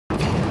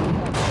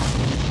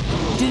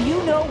Do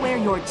you know where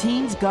your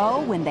teens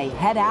go when they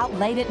head out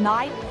late at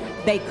night?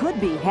 They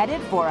could be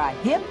headed for a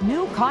hip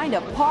new kind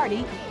of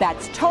party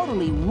that's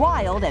totally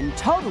wild and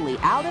totally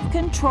out of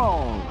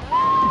control.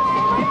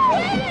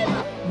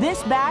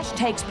 This bash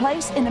takes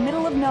place in the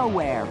middle of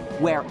nowhere,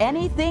 where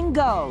anything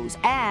goes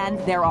and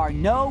there are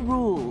no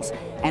rules.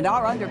 And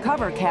our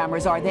undercover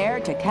cameras are there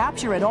to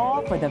capture it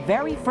all for the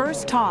very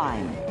first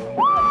time.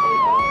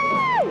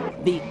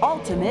 The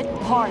ultimate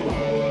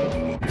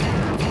party.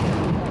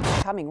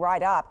 Coming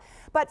right up.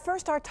 But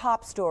first, our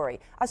top story,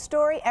 a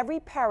story every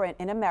parent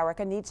in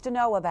America needs to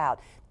know about.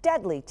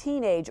 Deadly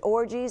teenage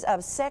orgies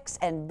of sex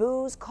and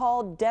booze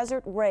called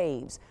desert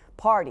raves.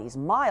 Parties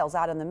miles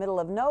out in the middle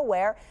of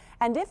nowhere,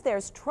 and if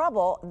there's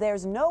trouble,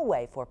 there's no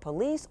way for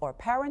police or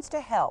parents to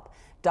help.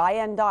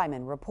 Diane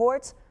Diamond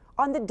reports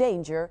on the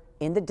danger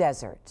in the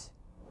desert.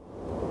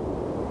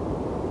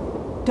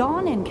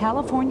 Dawn in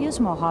California's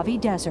Mojave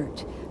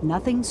Desert.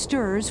 Nothing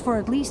stirs for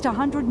at least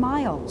 100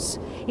 miles.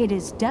 It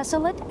is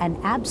desolate and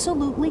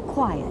absolutely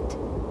quiet.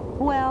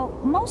 Well,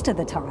 most of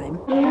the time.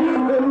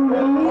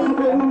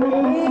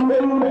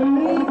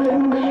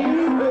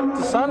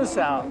 The sun is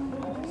out,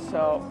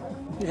 so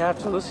you have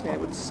to hallucinate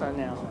with the sun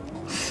now.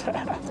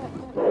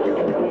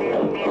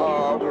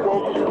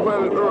 Welcome to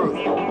planet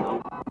Earth.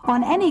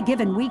 On any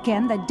given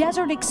weekend, the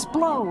desert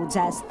explodes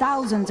as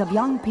thousands of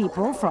young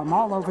people from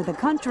all over the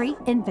country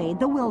invade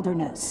the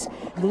wilderness.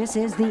 This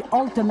is the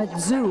ultimate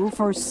zoo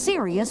for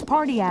serious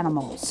party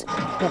animals.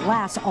 It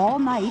lasts all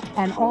night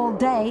and all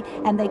day,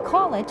 and they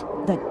call it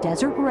the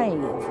Desert Rave.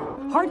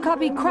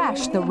 Hardcopy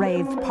crashed the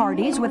rave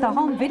parties with a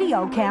home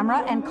video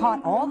camera and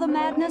caught all the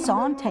madness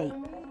on tape.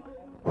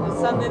 It's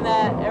something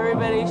that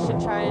everybody should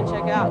try and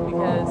check out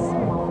because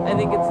I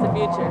think it's the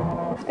future.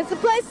 It's the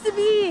place to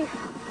be.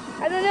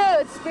 I don't know,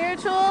 it's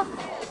spiritual.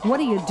 What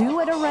do you do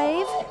at a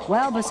rave?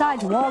 Well,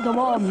 besides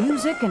wall-to-wall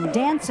music and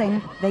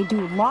dancing, they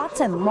do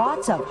lots and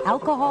lots of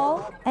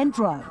alcohol and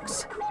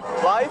drugs.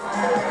 Life,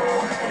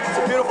 it's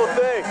a beautiful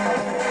thing,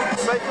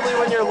 especially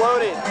when you're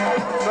loaded,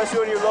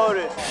 especially when you're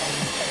loaded.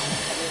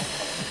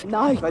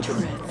 Nice.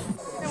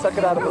 Suck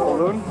it out of a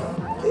balloon,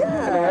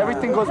 and then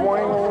everything goes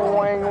wang,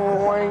 wang,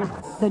 wang.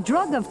 The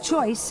drug of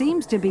choice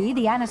seems to be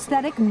the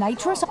anesthetic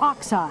nitrous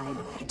oxide.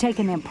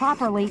 Taken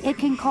improperly, it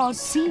can cause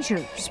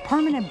seizures,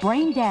 permanent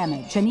brain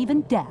damage, and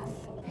even death.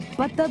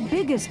 But the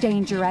biggest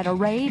danger at a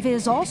rave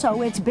is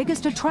also its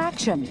biggest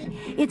attraction.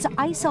 It's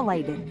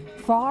isolated,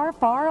 far,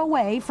 far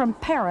away from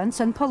parents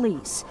and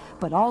police.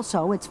 But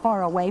also it's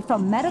far away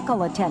from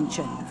medical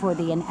attention for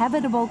the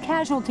inevitable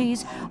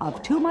casualties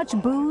of too much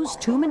booze,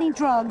 too many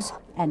drugs,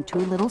 and too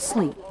little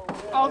sleep.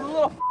 I was a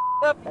little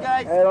up,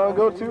 guys. Hey, don't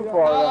go too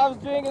far. I was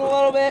drinking a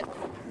little bit.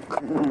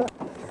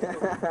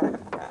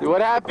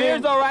 What happened?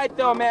 Beer's all right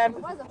though, man.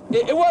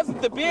 It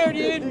wasn't the beer,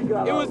 dude.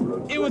 It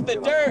was the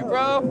dirt,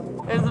 bro.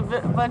 There's a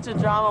bunch of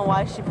drama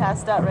why she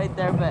passed out right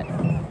there, but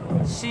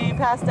she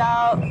passed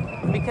out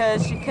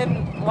because she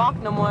couldn't walk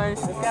no more.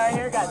 This guy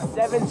here got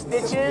 7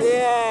 stitches.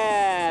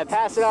 Yeah,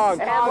 pass it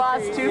on. And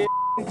lost 2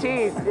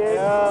 teeth, dude.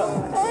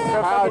 Yeah.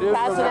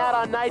 Passing out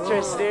on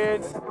nitrous,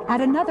 dude.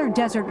 At another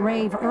desert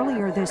rave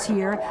earlier this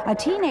year, a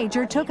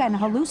teenager took an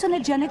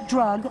hallucinogenic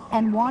drug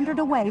and wandered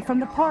away from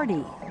the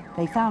party.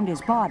 They found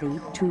his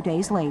body 2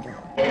 days later.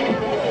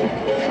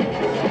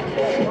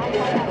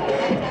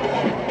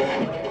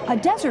 A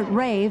desert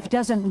rave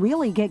doesn't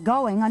really get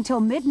going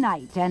until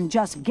midnight, and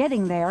just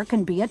getting there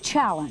can be a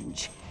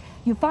challenge.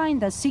 You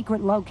find the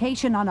secret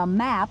location on a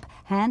map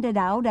handed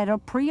out at a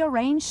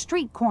prearranged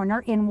street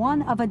corner in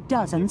one of a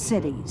dozen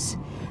cities.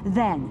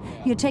 Then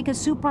you take a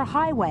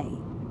superhighway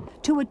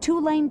to a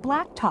 2-lane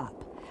blacktop,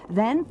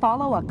 then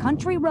follow a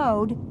country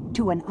road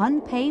to an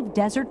unpaved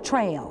desert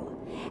trail.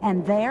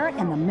 And there,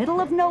 in the middle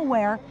of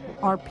nowhere,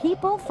 are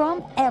people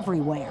from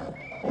everywhere.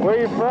 Where are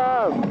you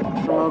from?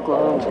 From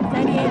Oklahoma.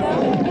 San Diego?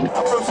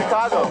 I'm from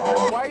Chicago.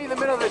 Why are you in the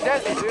middle of the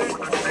desert, dude?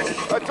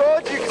 I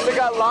told you, because I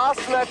got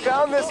lost and I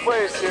found this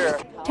place here.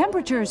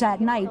 Temperatures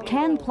at night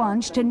can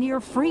plunge to near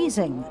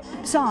freezing.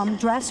 Some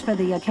dress for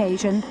the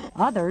occasion,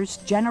 others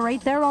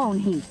generate their own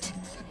heat.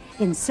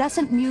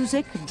 Incessant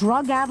music,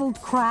 drug-addled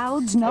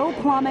crowds, no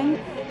plumbing.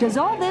 Does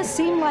all this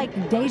seem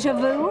like deja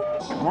vu?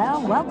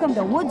 Well, welcome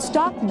to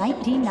Woodstock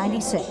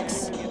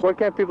 1996. Why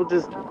can't people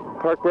just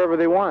park wherever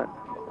they want?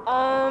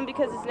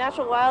 Because it's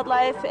natural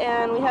wildlife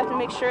and we have to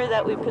make sure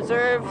that we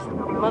preserve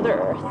Mother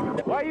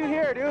Earth. Why are you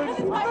here, dude?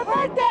 It's my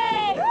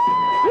birthday!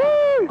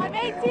 Woo! I'm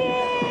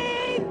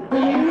 18!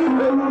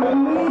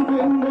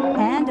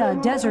 And a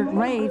desert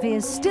rave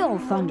is still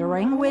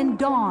thundering when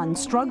dawn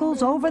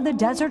struggles over the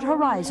desert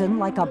horizon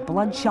like a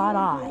bloodshot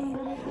eye.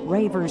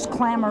 Ravers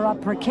clamber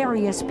up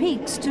precarious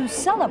peaks to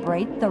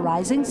celebrate the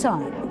rising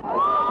sun.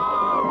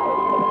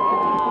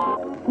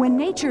 When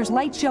nature's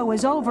light show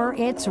is over,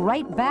 it's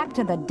right back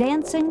to the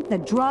dancing, the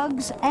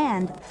drugs,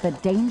 and the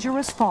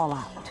dangerous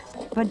fallout.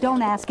 But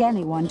don't ask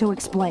anyone to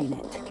explain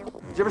it.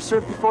 Did you ever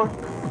surf before?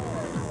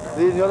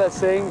 Did you know that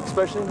saying,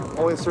 expression,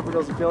 only the surfer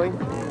knows the feeling?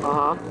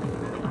 Uh-huh.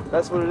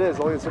 That's what it is,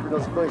 only the surfer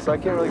knows the feeling. So I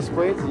can't really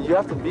explain it to you. You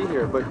have to be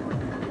here, but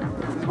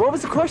what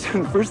was the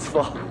question, first of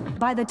all?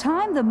 by the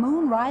time the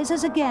moon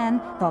rises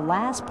again, the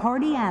last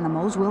party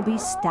animals will be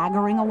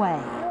staggering away.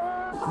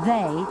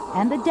 They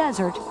and the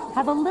desert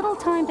have a little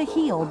time to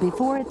heal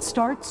before it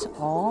starts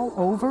all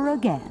over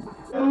again.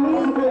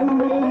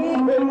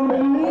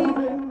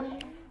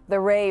 The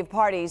rave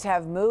parties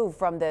have moved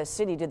from the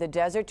city to the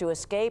desert to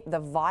escape the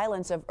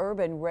violence of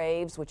urban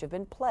raves, which have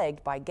been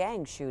plagued by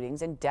gang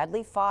shootings and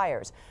deadly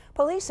fires.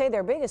 Police say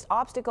their biggest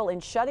obstacle in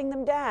shutting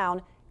them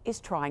down is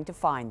trying to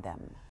find them.